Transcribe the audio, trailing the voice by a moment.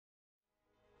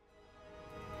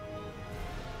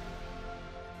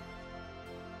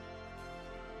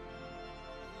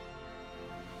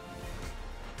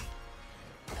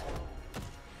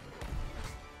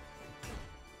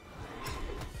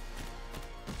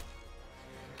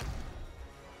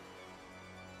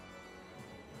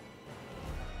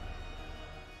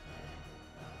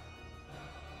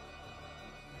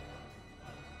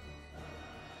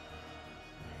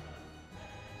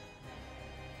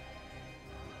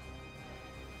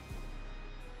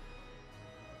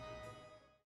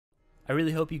I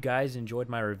really hope you guys enjoyed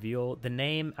my reveal. The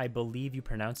name, I believe you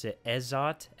pronounce it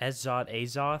Ehzot,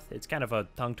 Azoth. It's kind of a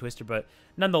tongue twister, but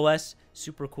nonetheless,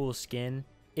 super cool skin.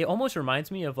 It almost reminds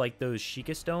me of like those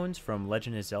Sheikah stones from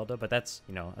Legend of Zelda, but that's,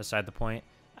 you know, aside the point.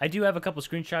 I do have a couple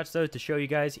screenshots though to show you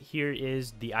guys. Here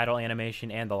is the idle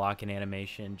animation and the lock-in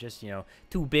animation. Just, you know,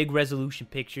 two big resolution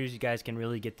pictures. You guys can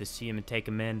really get to see them and take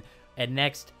them in. And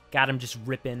next, got him just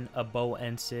ripping a bow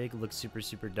and sig. Looks super,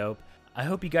 super dope. I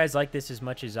hope you guys like this as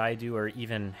much as I do, or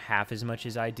even half as much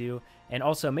as I do. And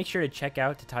also, make sure to check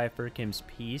out Tataya Furkim's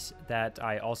piece that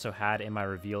I also had in my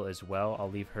reveal as well.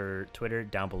 I'll leave her Twitter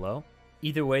down below.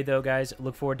 Either way though, guys,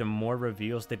 look forward to more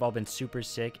reveals. They've all been super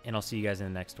sick, and I'll see you guys in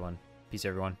the next one. Peace,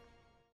 everyone.